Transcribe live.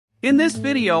In this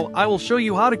video, I will show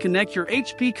you how to connect your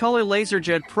HP Color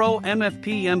LaserJet Pro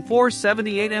MFP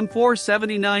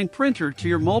M478-M479 printer to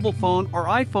your mobile phone or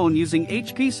iPhone using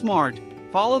HP Smart.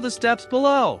 Follow the steps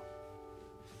below.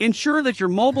 Ensure that your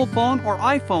mobile phone or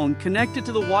iPhone connected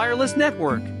to the wireless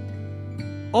network.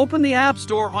 Open the App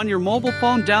Store on your mobile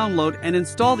phone, download and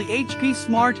install the HP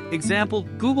Smart, example,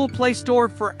 Google Play Store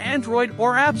for Android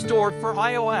or App Store for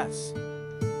iOS.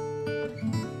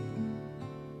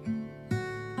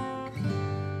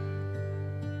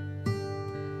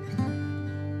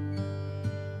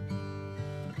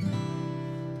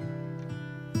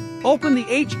 Open the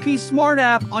HP Smart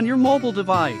app on your mobile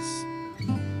device.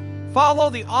 Follow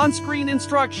the on-screen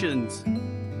instructions.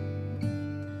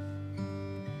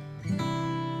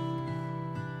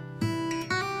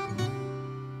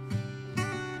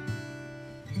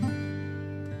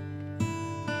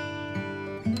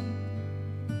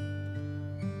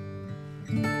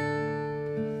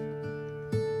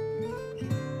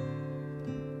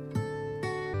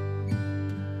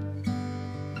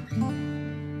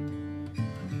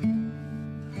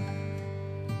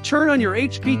 Turn on your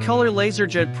HP Color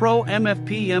LaserJet Pro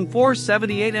MFP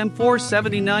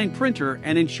M478-M479 printer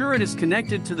and ensure it is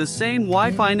connected to the same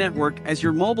Wi-Fi network as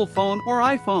your mobile phone or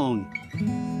iPhone.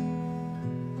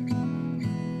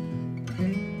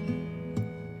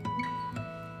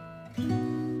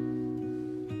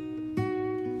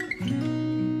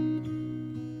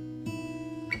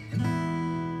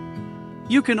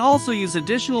 You can also use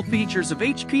additional features of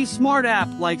HP Smart app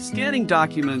like scanning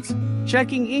documents,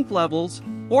 checking ink levels,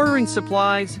 ordering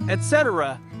supplies,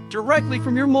 etc., directly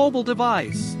from your mobile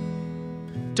device.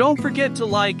 Don't forget to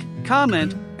like,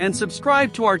 comment, and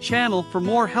subscribe to our channel for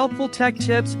more helpful tech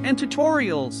tips and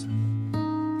tutorials.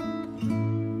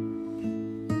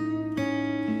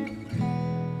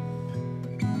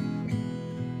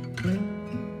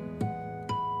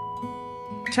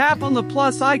 Tap on the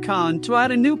plus icon to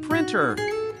add a new printer.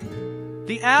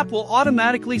 The app will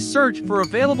automatically search for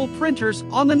available printers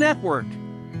on the network.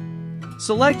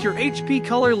 Select your HP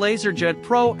Color LaserJet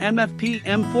Pro MFP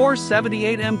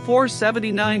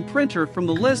M478-M479 printer from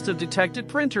the list of detected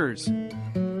printers.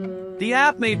 The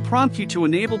app may prompt you to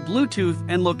enable Bluetooth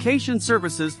and location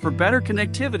services for better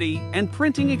connectivity and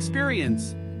printing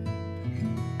experience.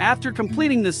 After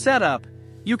completing the setup,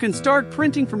 you can start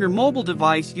printing from your mobile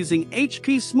device using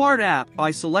HP Smart app by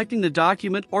selecting the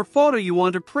document or photo you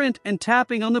want to print and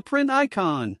tapping on the print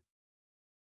icon.